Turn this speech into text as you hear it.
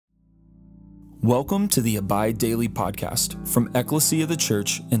Welcome to the Abide Daily podcast from Ecclesia the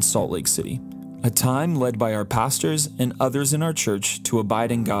Church in Salt Lake City, a time led by our pastors and others in our church to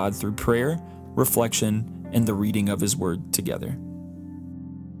abide in God through prayer, reflection, and the reading of His Word together.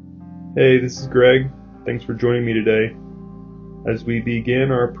 Hey, this is Greg. Thanks for joining me today. As we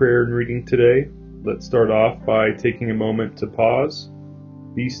begin our prayer and reading today, let's start off by taking a moment to pause,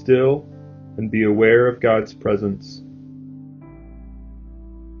 be still, and be aware of God's presence.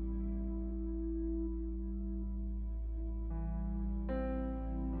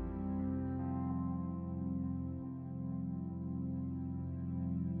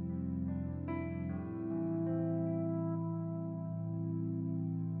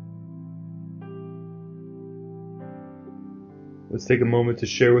 Let's take a moment to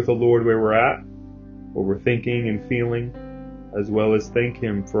share with the Lord where we're at, what we're thinking and feeling, as well as thank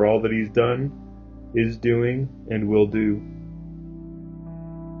Him for all that He's done, is doing, and will do.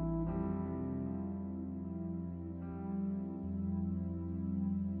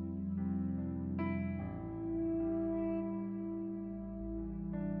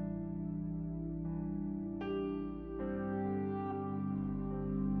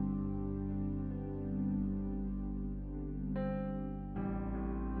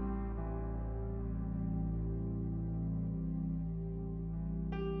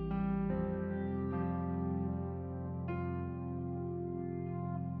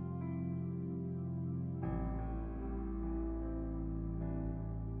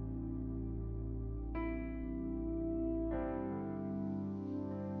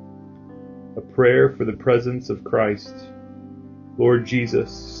 A prayer for the presence of Christ. Lord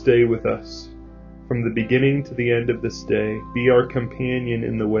Jesus, stay with us. From the beginning to the end of this day, be our companion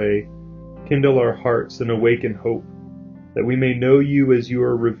in the way. Kindle our hearts and awaken hope, that we may know You as You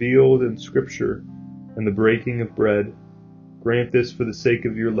are revealed in Scripture and the breaking of bread. Grant this for the sake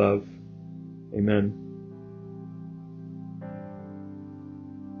of Your love. Amen.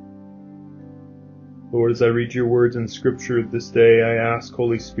 Lord, as I read Your words in Scripture this day, I ask,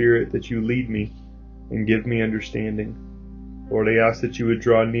 Holy Spirit, that You lead me and give me understanding. Lord, I ask that You would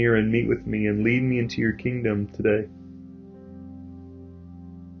draw near and meet with me and lead me into Your kingdom today.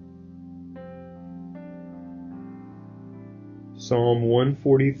 Psalm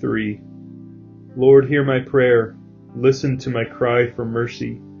 143. Lord, hear my prayer. Listen to my cry for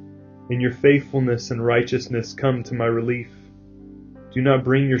mercy. In Your faithfulness and righteousness come to my relief. Do not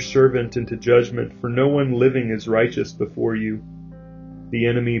bring Your servant into judgment, for no one living is righteous before You. The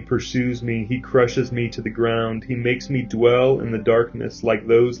enemy pursues me, he crushes me to the ground, he makes me dwell in the darkness like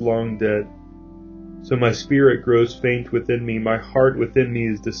those long dead. So my spirit grows faint within me, my heart within me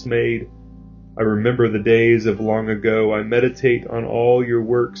is dismayed. I remember the days of long ago, I meditate on all Your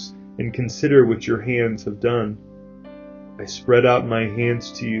works and consider what Your hands have done. I spread out my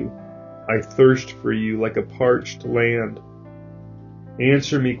hands to You, I thirst for You like a parched land.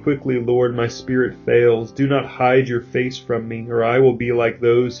 Answer me quickly, Lord, my spirit fails. Do not hide Your face from me, or I will be like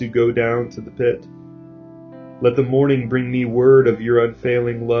those who go down to the pit. Let the morning bring me word of Your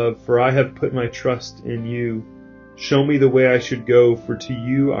unfailing love, for I have put my trust in You. Show me the way I should go, for to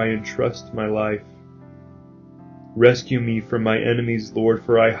You I entrust my life. Rescue me from my enemies, Lord,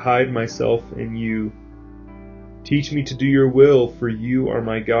 for I hide myself in You. Teach me to do Your will, for You are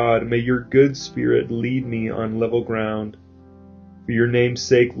my God. May Your good Spirit lead me on level ground. For Your name's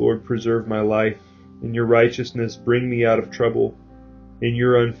sake, Lord, preserve my life. In Your righteousness, bring me out of trouble. In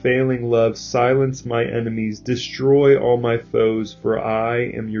Your unfailing love, silence my enemies. Destroy all my foes, for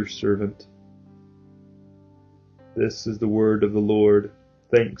I am Your servant. This is the word of the Lord.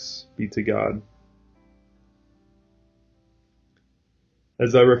 Thanks be to God.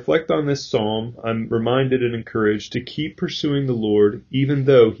 As I reflect on this psalm, I'm reminded and encouraged to keep pursuing the Lord, even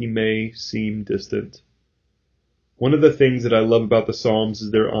though He may seem distant. One of the things that I love about the Psalms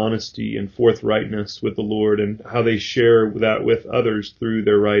is their honesty and forthrightness with the Lord and how they share that with others through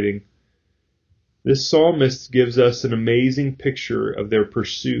their writing. This psalmist gives us an amazing picture of their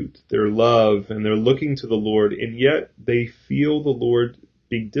pursuit, their love, and their looking to the Lord, and yet they feel the Lord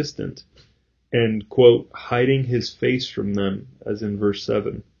being distant and, quote, hiding His face from them, as in verse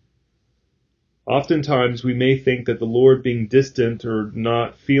 7. Oftentimes we may think that the Lord being distant or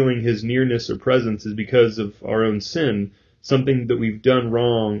not feeling His nearness or presence is because of our own sin, something that we've done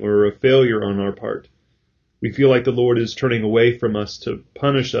wrong or a failure on our part. We feel like the Lord is turning away from us to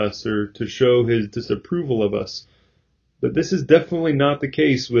punish us or to show His disapproval of us. But this is definitely not the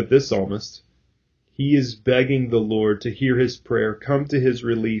case with this psalmist. He is begging the Lord to hear his prayer, come to his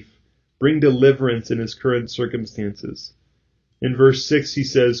relief, bring deliverance in his current circumstances. In verse 6 he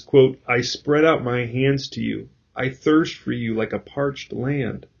says, quote, I spread out my hands to You. I thirst for You like a parched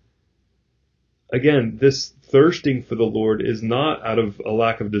land. Again, this thirsting for the Lord is not out of a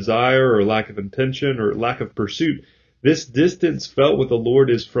lack of desire or lack of intention or lack of pursuit. This distance felt with the Lord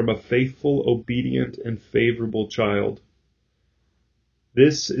is from a faithful, obedient, and favorable child.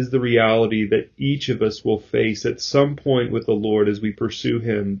 This is the reality that each of us will face at some point with the Lord as we pursue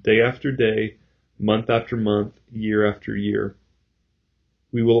Him day after day, month after month, year after year.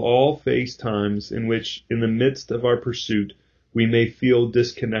 We will all face times in which, in the midst of our pursuit, we may feel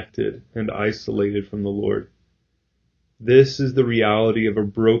disconnected and isolated from the Lord. This is the reality of a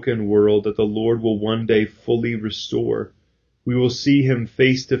broken world that the Lord will one day fully restore. We will see Him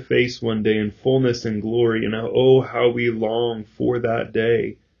face to face one day in fullness and glory, and oh, how we long for that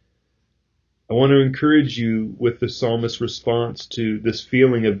day. I want to encourage you with the psalmist's response to this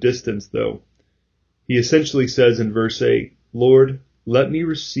feeling of distance, though. He essentially says in verse 8, "Lord, let me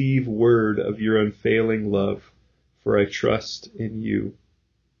receive word of your unfailing love, for I trust in you."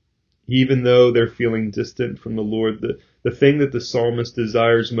 Even though they're feeling distant from the Lord, the thing that the psalmist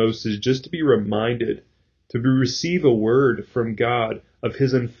desires most is just to be reminded, to receive a word from God of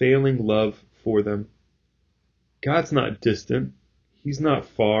His unfailing love for them. God's not distant. He's not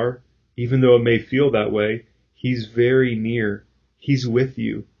far, even though it may feel that way. He's very near. He's with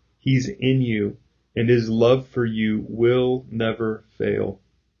you. He's in you, and His love for you will never fail.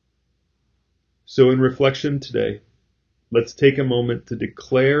 So in reflection today, let's take a moment to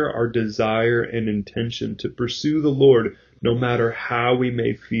declare our desire and intention to pursue the Lord no matter how we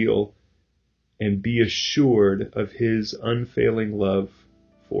may feel, and be assured of His unfailing love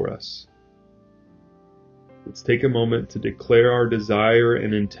for us. Let's take a moment to declare our desire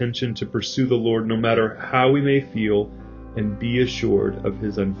and intention to pursue the Lord no matter how we may feel, and be assured of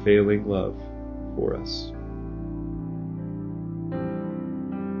His unfailing love for us.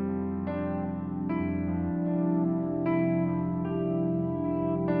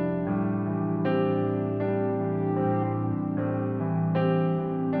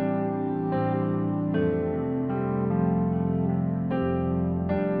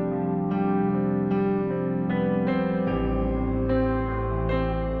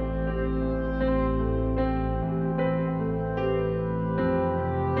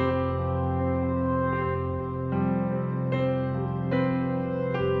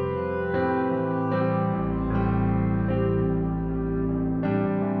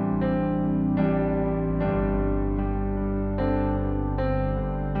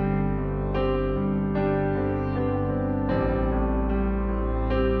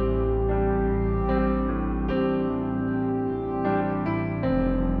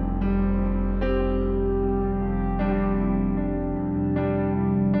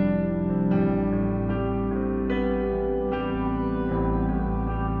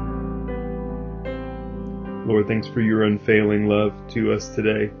 Lord, thanks for your unfailing love to us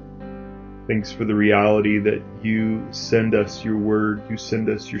today. Thanks for the reality that you send us your word, you send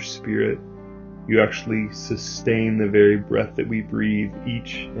us your spirit. You actually sustain the very breath that we breathe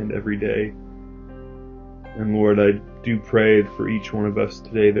each and every day. And Lord, I do pray for each one of us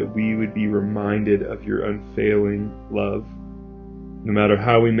today that we would be reminded of your unfailing love. No matter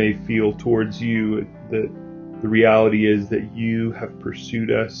how we may feel towards you, that the reality is that you have pursued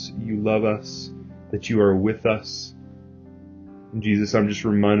us, you love us, that you are with us. And Jesus, I'm just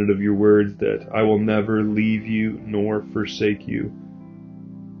reminded of your words that I will never leave you nor forsake you.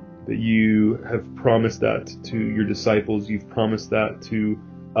 That you have promised that to your disciples. You've promised that to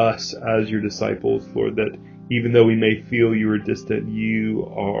us as your disciples, Lord, that even though we may feel you are distant, you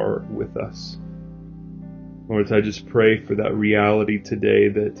are with us. Lord, I just pray for that reality today,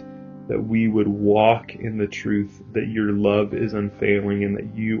 that we would walk in the truth, that your love is unfailing and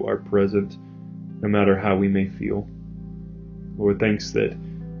that you are present no matter how we may feel. Lord, thanks that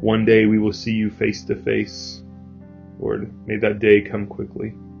one day we will see you face to face. Lord, may that day come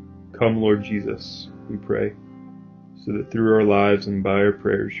quickly. Come, Lord Jesus, we pray, so that through our lives and by our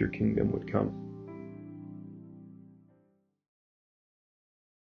prayers your kingdom would come.